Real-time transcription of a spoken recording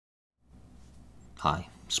Hi,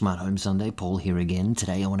 Smart Home Sunday, Paul here again.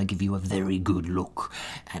 Today I want to give you a very good look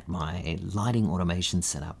at my lighting automation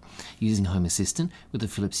setup using Home Assistant with the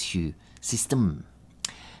Philips Hue system.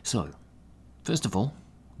 So, first of all,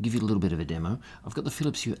 I'll give you a little bit of a demo. I've got the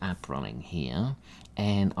Philips Hue app running here,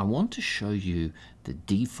 and I want to show you the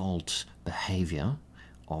default behavior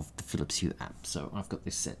of the Philips Hue app. So I've got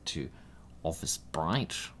this set to Office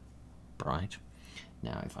Bright.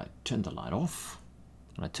 Now if I turn the light off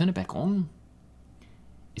and I turn it back on,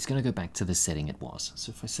 it's going to go back to the setting it was. So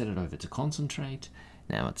if I set it over to concentrate,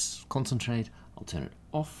 now it's concentrate, I'll turn it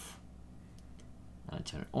off, and I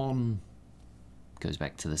turn it on, it goes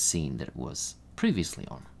back to the scene that it was previously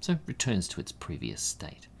on. So it returns to its previous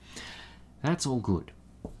state. That's all good.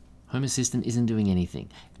 Home Assistant isn't doing anything.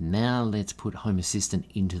 Now let's put Home Assistant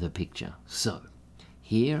into the picture. So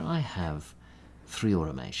here I have 3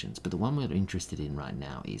 automations, but the one we're interested in right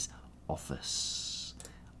now is Office.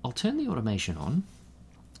 I'll turn the automation on.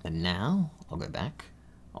 And now I'll go back,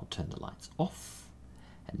 I'll turn the lights off,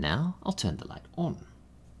 and now I'll turn the light on.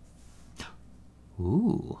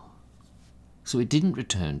 Ooh. So it didn't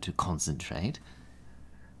return to concentrate.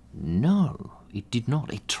 No, it did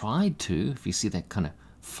not. It tried to. If you see that kind of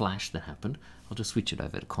flash that happened, I'll just switch it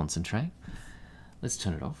over to concentrate. Let's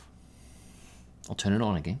turn it off. I'll turn it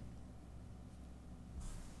on again.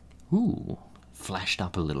 Ooh, flashed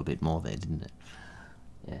up a little bit more there, didn't it?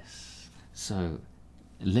 Yes. So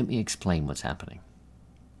let me explain what's happening.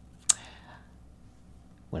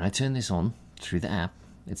 When I turn this on through the app,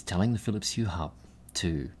 it's telling the Philips Hue hub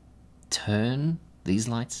to turn these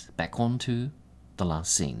lights back onto the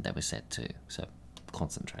last scene they were set to, so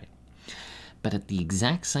concentrate. But at the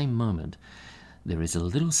exact same moment, there is a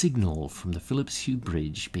little signal from the Philips Hue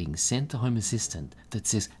bridge being sent to Home Assistant that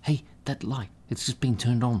says, hey, that light, it's just been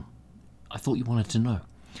turned on. I thought you wanted to know.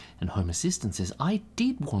 And Home Assistant says, I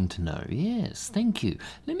did want to know, yes, thank you.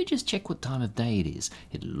 Let me just check what time of day it is.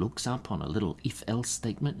 It looks up on a little if-else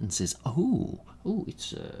statement and says,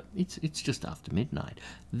 it's just after midnight.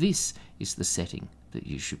 This is the setting that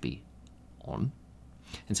you should be on.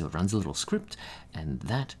 And so it runs a little script, and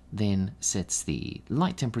that then sets the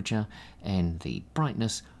light temperature and the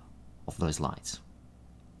brightness of those lights.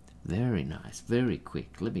 Very nice, very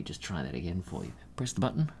quick. Let me just try that again for you. Press the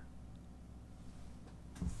button.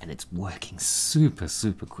 And it's working super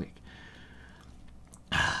quick.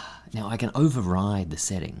 Now I can override the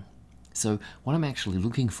setting. So what I'm actually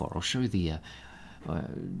looking for, I'll show you the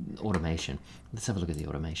automation. Let's have a look at the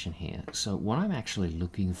automation here. So what I'm actually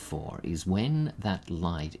looking for is when that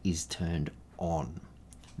light is turned on.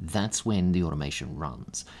 That's when the automation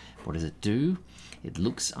runs. What does it do? It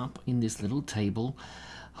looks up in this little table.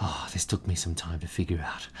 Oh, this took me some time to figure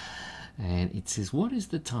out. And it says, what is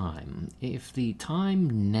the time? If the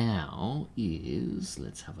time now is,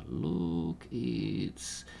 let's have a look,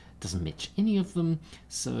 it doesn't match any of them,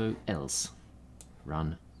 so else,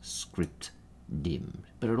 run script dim.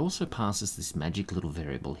 But it also passes this magic little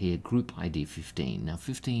variable here, group ID 15. Now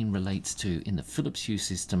 15 relates to, in the Philips Hue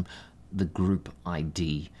system, the group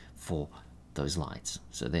ID for those lights.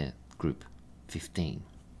 So they're group 15.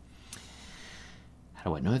 How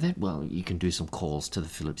do I know that? Well, you can do some calls to the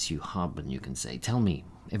Philips Hue hub and you can say, tell me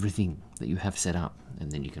everything that you have set up,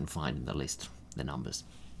 and then you can find in the list the numbers.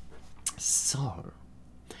 So,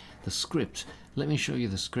 the script. Let me show you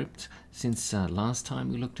the script. Since last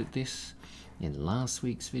time we looked at this, in last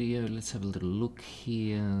week's video, let's have a little look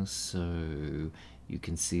here. So, you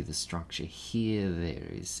can see the structure here. There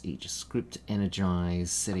is each script energized,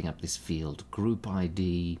 setting up this field group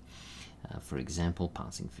ID. For example,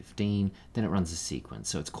 passing 15, then it runs a sequence.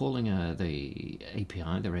 So it's calling the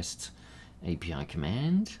API, the REST API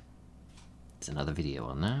command. It's another video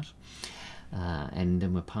on that. And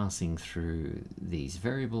then we're passing through these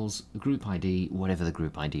variables, group ID, whatever the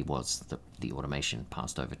group ID was, the automation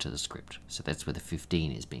passed over to the script. So that's where the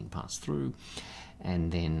 15 is being passed through.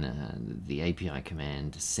 And then the API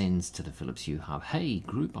command sends to the Philips Hue hub, hey,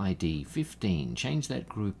 group ID 15, change that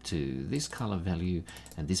group to this color value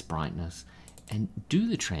and this brightness, and do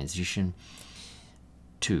the transition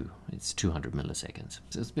to, it's 200 milliseconds.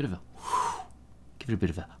 So it's a bit of a, give it a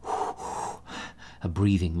bit of a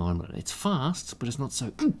breathing moment. It's fast, but it's not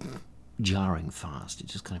so jarring fast.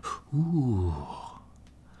 It's just kind of, ooh.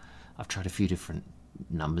 I've tried a few different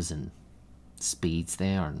numbers and speeds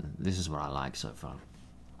there, and this is what I like so far.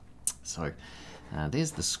 So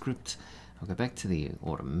there's the script. I'll go back to the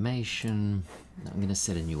automation. I'm going to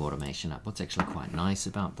set a new automation up. What's actually quite nice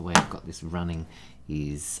about the way I've got this running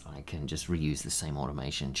is I can just reuse the same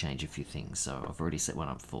automation, change a few things. So I've already set one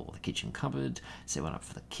up for the kitchen cupboard, set one up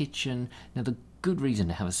for the kitchen. Now the good reason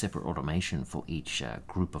to have a separate automation for each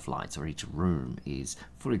group of lights or each room is,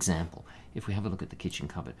 for example, if we have a look at the kitchen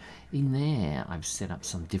cupboard, in there I've set up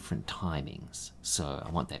some different timings. So I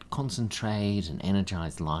want that concentrate and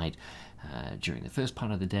energized light during the first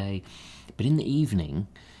part of the day, but in the evening,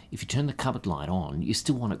 if you turn the cupboard light on, you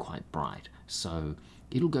still want it quite bright. So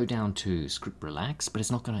it'll go down to script relax, but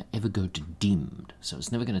it's not going to ever go to dimmed. So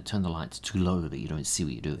it's never going to turn the lights too low that you don't see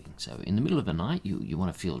what you're doing. So in the middle of the night, you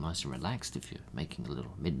want to feel nice and relaxed if you're making a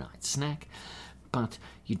little midnight snack, but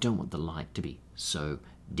you don't want the light to be so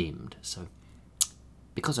dimmed. So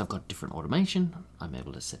because I've got different automation, I'm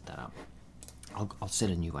able to set that up. I'll set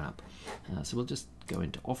a new one up. So we'll just go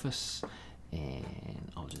into Office,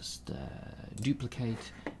 and I'll just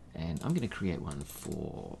duplicate, and I'm going to create one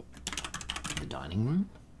for the dining room.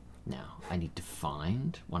 Now I need to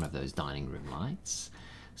find one of those dining room lights,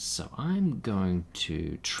 so I'm going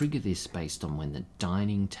to trigger this based on when the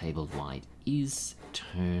dining table light is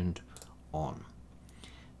turned on.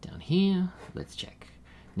 Down here, let's check.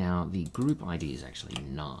 Now the group ID is actually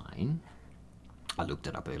 9. I looked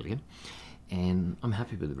it up earlier, and I'm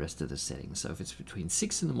happy with the rest of the settings. So if it's between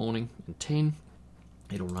 6 in the morning and 10,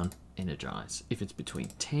 it'll run energize. If it's between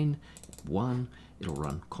 10 and 1, it'll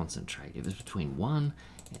run concentrate. If it's between 1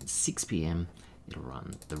 and 6 p.m., it'll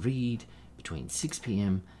run the read. Between 6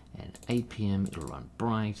 p.m. and 8 p.m., it'll run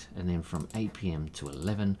bright. And then from 8 p.m. to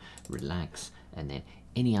 11, relax. And then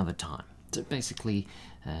any other time. So basically,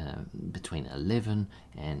 between 11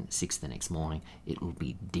 and 6 the next morning, it will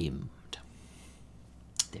be dimmed.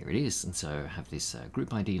 There it is. And so I have this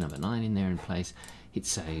group ID number 9 in there in place. Hit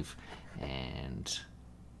save, and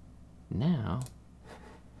now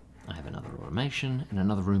I have another automation and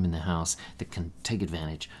another room in the house that can take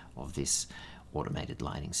advantage of this automated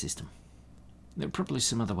lighting system. There are probably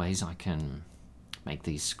some other ways I can make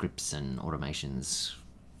these scripts and automations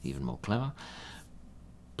even more clever,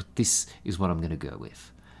 but this is what I'm going to go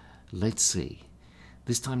with. Let's see.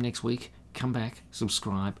 This time next week, come back,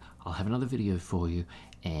 subscribe. I'll have another video for you,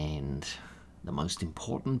 and the most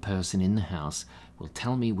important person in the house will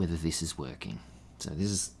tell me whether this is working. So this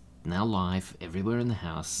is now live everywhere in the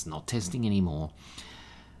house, not testing anymore.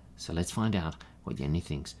 So let's find out what Jenny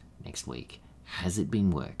thinks next week. Has it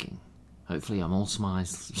been working? Hopefully I'm all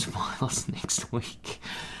smiles next week.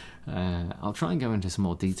 I'll try and go into some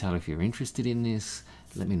more detail if you're interested in this.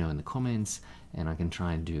 Let me know in the comments, and I can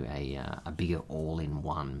try and do a bigger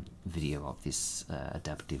all-in-one video of this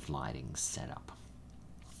adaptive lighting setup.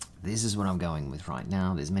 This is what I'm going with right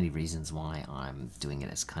now. There's many reasons why I'm doing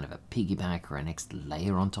it as kind of a piggyback or a next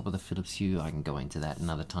layer on top of the Philips Hue. I can go into that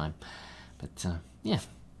another time. But yeah,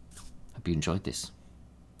 hope you enjoyed this.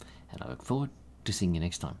 And I look forward to seeing you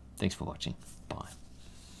next time. Thanks for watching. Bye.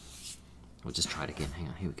 We'll just try it again. Hang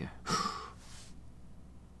on, here we go.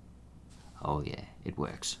 Oh yeah, it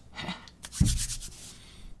works.